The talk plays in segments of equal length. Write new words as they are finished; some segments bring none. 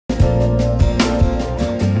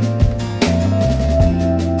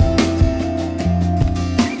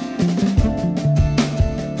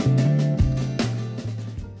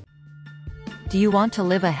Do you want to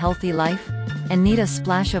live a healthy life? And need a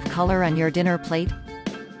splash of color on your dinner plate?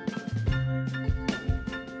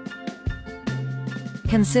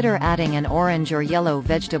 Consider adding an orange or yellow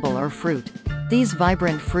vegetable or fruit. These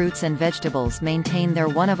vibrant fruits and vegetables maintain their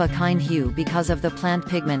one-of-a-kind hue because of the plant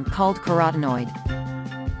pigment called carotenoid.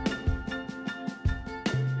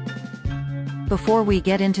 Before we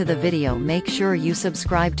get into the video, make sure you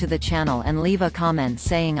subscribe to the channel and leave a comment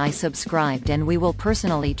saying I subscribed, and we will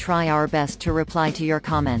personally try our best to reply to your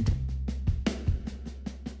comment.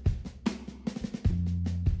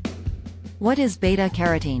 What is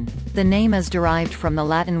beta-carotene? The name is derived from the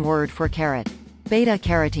Latin word for carrot.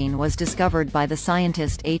 Beta-carotene was discovered by the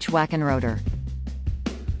scientist H. Wackenroder.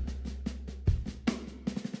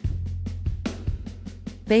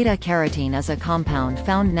 Beta-carotene is a compound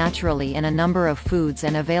found naturally in a number of foods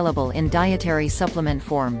and available in dietary supplement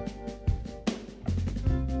form.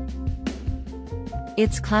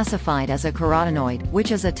 It's classified as a carotenoid,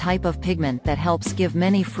 which is a type of pigment that helps give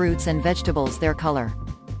many fruits and vegetables their color.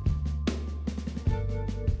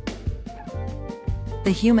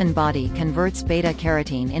 The human body converts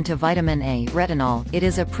beta-carotene into vitamin A retinol. It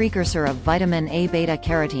is a precursor of vitamin A.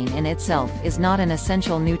 Beta-carotene in itself is not an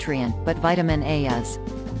essential nutrient, but vitamin A is.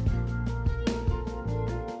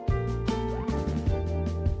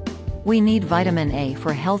 We need vitamin A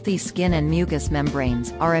for healthy skin and mucous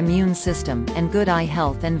membranes, our immune system, and good eye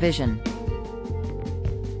health and vision.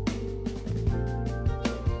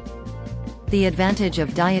 The advantage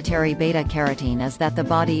of dietary beta-carotene is that the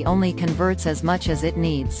body only converts as much as it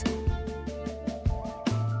needs.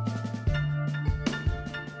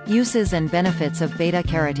 Uses and benefits of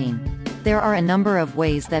beta-carotene. There are a number of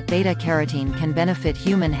ways that beta-carotene can benefit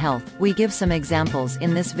human health. We give some examples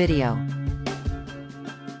in this video.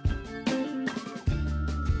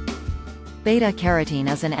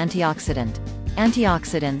 Beta-carotene is an antioxidant.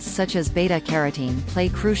 Antioxidants such as beta-carotene play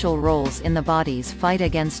crucial roles in the body's fight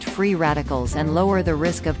against free radicals and lower the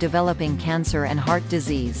risk of developing cancer and heart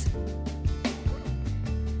disease.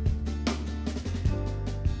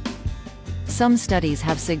 Some studies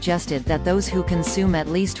have suggested that those who consume at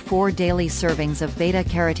least 4 daily servings of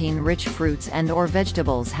beta-carotene-rich fruits and/or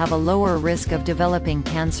vegetables have a lower risk of developing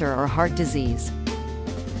cancer or heart disease.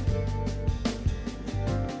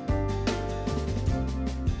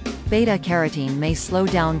 Beta-carotene may slow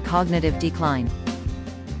down cognitive decline.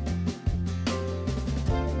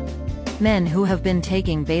 Men who have been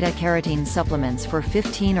taking beta-carotene supplements for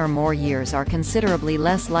 15 or more years are considerably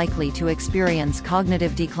less likely to experience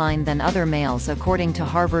cognitive decline than other males, according to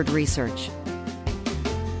Harvard research.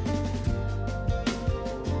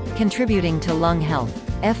 Contributing to lung health.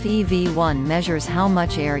 FEV1 measures how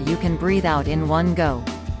much air you can breathe out in one go.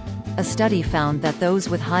 A study found that those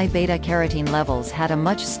with high beta-carotene levels had a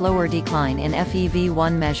much slower decline in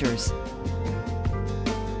FEV1 measures.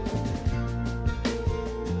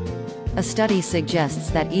 A study suggests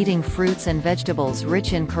that eating fruits and vegetables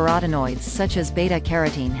rich in carotenoids such as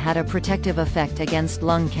beta-carotene had a protective effect against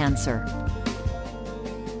lung cancer.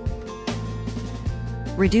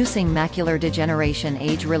 Reducing macular degeneration.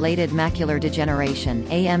 Age-related macular degeneration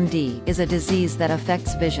 (AMD) is a disease that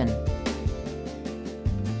affects vision.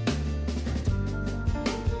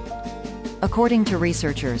 According to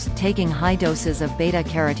researchers, taking high doses of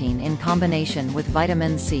beta-carotene in combination with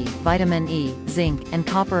vitamin C, vitamin E, zinc, and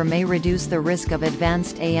copper may reduce the risk of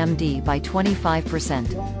advanced AMD by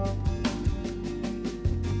 25%.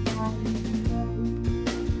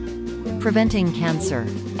 Preventing cancer.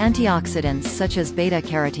 Antioxidants such as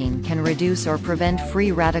beta-carotene can reduce or prevent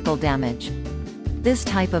free radical damage. This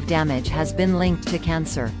type of damage has been linked to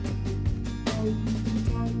cancer.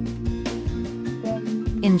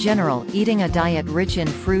 In general, eating a diet rich in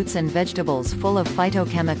fruits and vegetables full of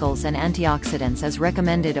phytochemicals and antioxidants is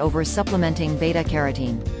recommended over supplementing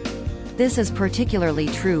beta-carotene. This is particularly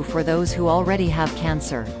true for those who already have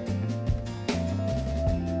cancer.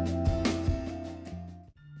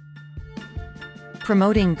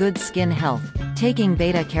 Promoting good skin health. Taking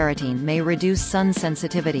beta-carotene may reduce sun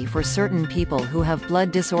sensitivity for certain people who have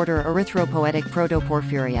blood disorder erythropoietic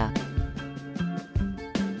protoporphyria.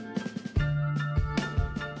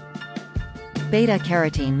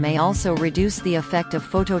 Beta-carotene may also reduce the effect of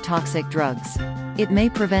phototoxic drugs. It may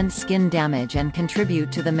prevent skin damage and contribute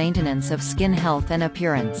to the maintenance of skin health and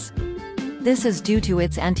appearance. This is due to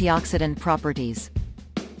its antioxidant properties.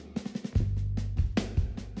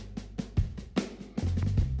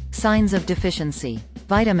 Signs of deficiency.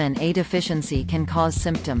 Vitamin A deficiency can cause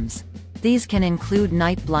symptoms. These can include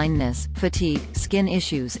night blindness, fatigue, skin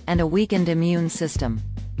issues, and a weakened immune system.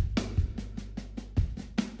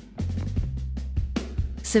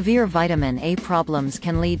 Severe vitamin A problems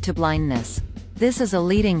can lead to blindness. This is a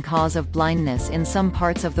leading cause of blindness in some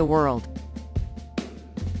parts of the world.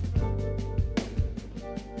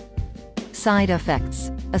 Side effects.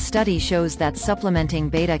 A study shows that supplementing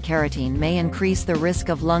beta-carotene may increase the risk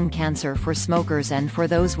of lung cancer for smokers and for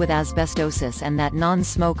those with asbestosis, and that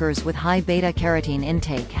non-smokers with high beta-carotene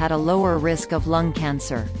intake had a lower risk of lung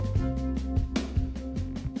cancer.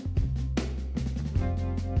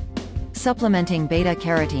 Supplementing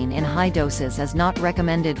beta-carotene in high doses is not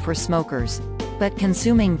recommended for smokers. But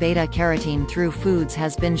consuming beta-carotene through foods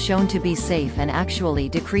has been shown to be safe and actually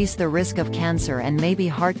decrease the risk of cancer and maybe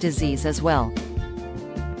heart disease as well.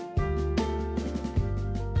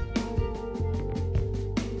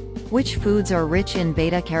 Which foods are rich in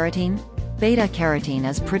beta-carotene? Beta-carotene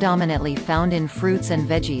is predominantly found in fruits and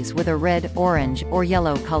veggies with a red, orange, or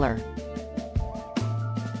yellow color.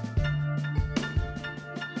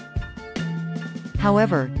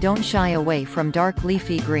 However, don't shy away from dark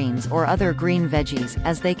leafy greens or other green veggies,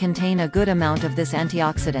 as they contain a good amount of this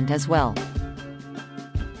antioxidant as well.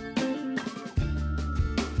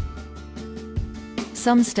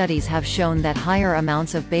 Some studies have shown that higher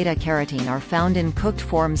amounts of beta-carotene are found in cooked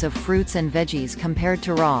forms of fruits and veggies compared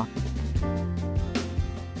to raw.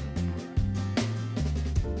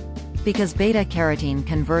 Because beta-carotene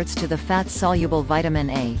converts to the fat-soluble vitamin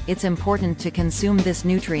A, it's important to consume this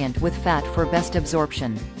nutrient with fat for best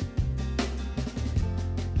absorption.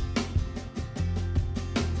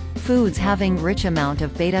 Foods having rich amount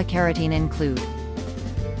of beta-carotene include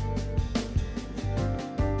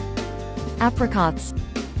apricots,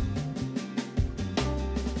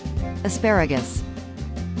 asparagus,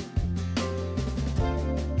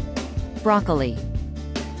 broccoli,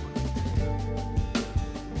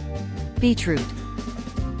 beetroot,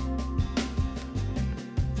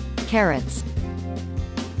 carrots,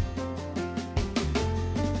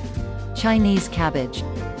 Chinese cabbage,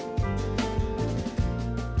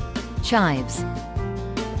 chives,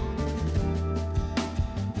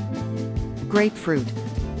 grapefruit,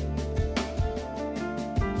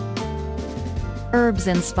 herbs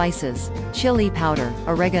and spices, chili powder,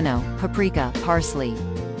 oregano, paprika, parsley,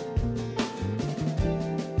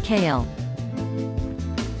 kale,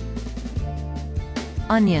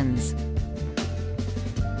 onions,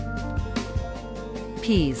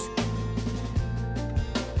 peas,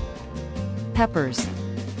 peppers,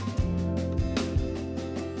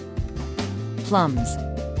 plums,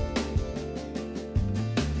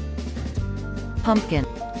 pumpkin,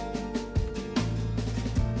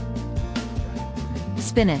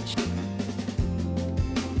 spinach,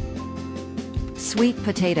 sweet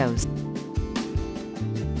potatoes.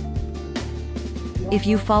 If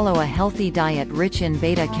you follow a healthy diet rich in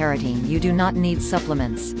beta-carotene, you do not need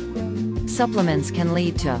supplements. Supplements can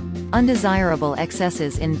lead to undesirable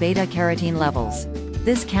excesses in beta-carotene levels.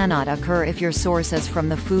 This cannot occur if your source is from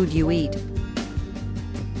the food you eat.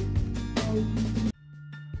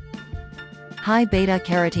 High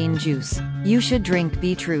beta-carotene juice. You should drink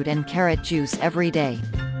beetroot and carrot juice every day.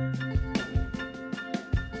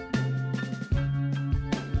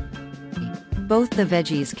 Both the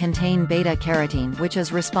veggies contain beta-carotene, which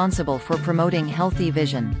is responsible for promoting healthy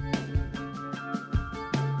vision,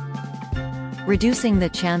 reducing the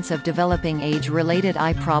chance of developing age-related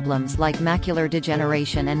eye problems like macular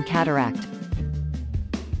degeneration and cataract,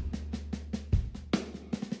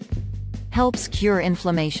 helps cure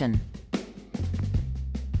inflammation,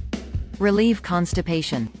 relieve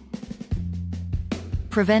constipation,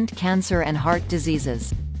 prevent cancer and heart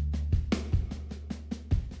diseases,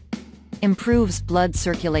 improves blood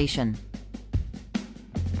circulation,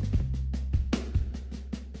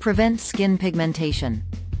 prevent skin pigmentation.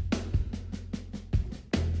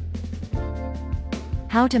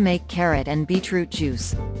 How to make carrot and beetroot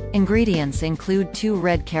juice. Ingredients include 2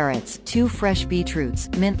 red carrots, 2 fresh beetroots,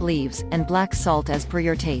 mint leaves, and black salt as per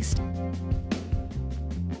your taste.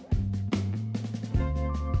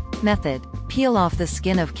 Method: peel off the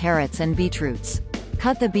skin of carrots and beetroots.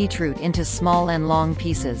 Cut the beetroot into small and long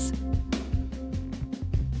pieces.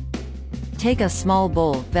 Take a small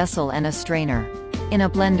bowl, vessel and a strainer. In a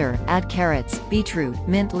blender, add carrots, beetroot,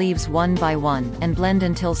 mint leaves one by one, and blend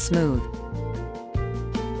until smooth.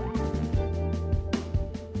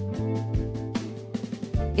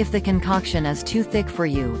 If the concoction is too thick for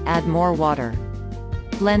you, add more water.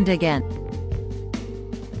 Blend again.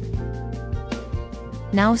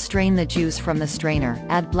 Now strain the juice from the strainer,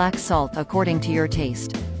 add black salt according to your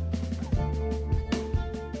taste.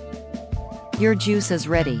 Your juice is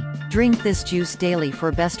ready. Drink this juice daily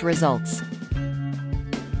for best results.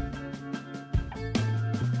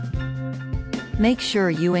 Make sure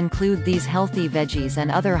you include these healthy veggies and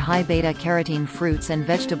other high beta-carotene fruits and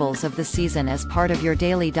vegetables of the season as part of your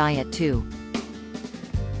daily diet too.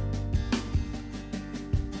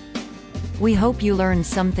 We hope you learned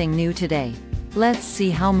something new today. Let's see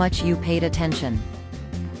how much you paid attention.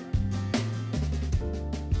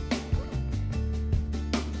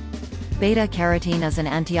 Beta-carotene is an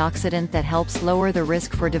antioxidant that helps lower the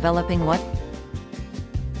risk for developing what?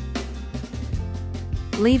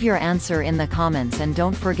 Leave your answer in the comments and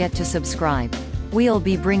don't forget to subscribe. We'll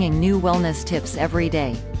be bringing new wellness tips every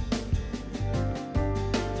day.